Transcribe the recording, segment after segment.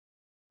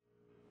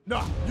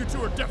No, you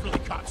two are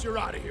definitely cops. You're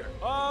out of here.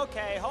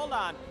 Okay, hold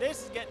on.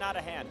 This is getting out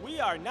of hand. We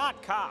are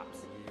not cops.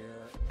 We're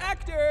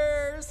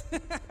actors!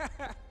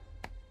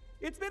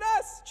 It's been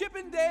us, Chip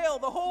and Dale,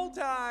 the whole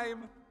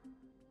time.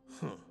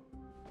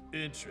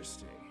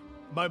 Interesting.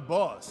 My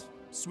boss,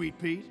 Sweet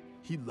Pete,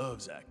 he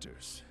loves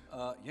actors.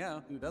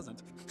 Yeah, who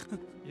doesn't?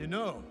 You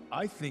know,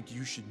 I think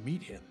you should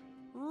meet him.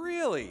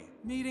 Really?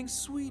 Meeting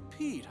Sweet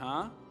Pete,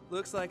 huh?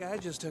 Looks like I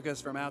just took us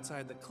from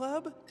outside the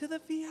club to the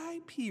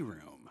VIP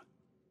room.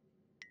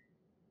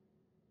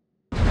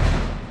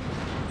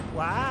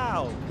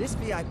 Wow, this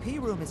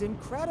VIP room is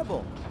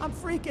incredible. I'm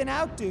freaking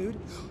out, dude.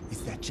 Is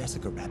that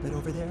Jessica Rabbit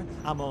over there?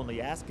 I'm only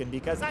asking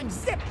because I'm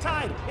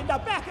zip-tied in the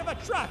back of a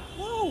truck.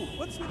 Whoa,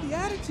 what's with the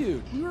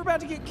attitude? We were about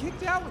to get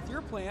kicked out with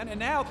your plan, and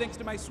now, thanks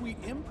to my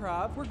sweet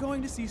improv, we're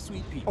going to see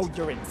Sweet Pete. Oh,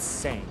 you're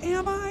insane.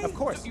 Am I? Of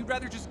course. So you'd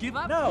rather just give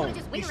up? No.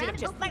 You should have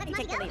just let me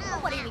take the lead.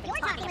 What are you even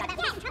talking about?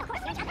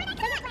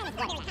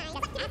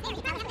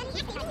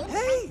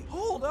 Hey,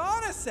 hold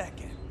on a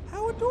second.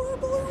 How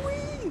adorable are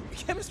we?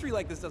 Chemistry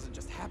like this doesn't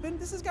just happen.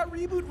 This has got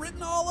reboot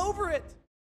written all over it.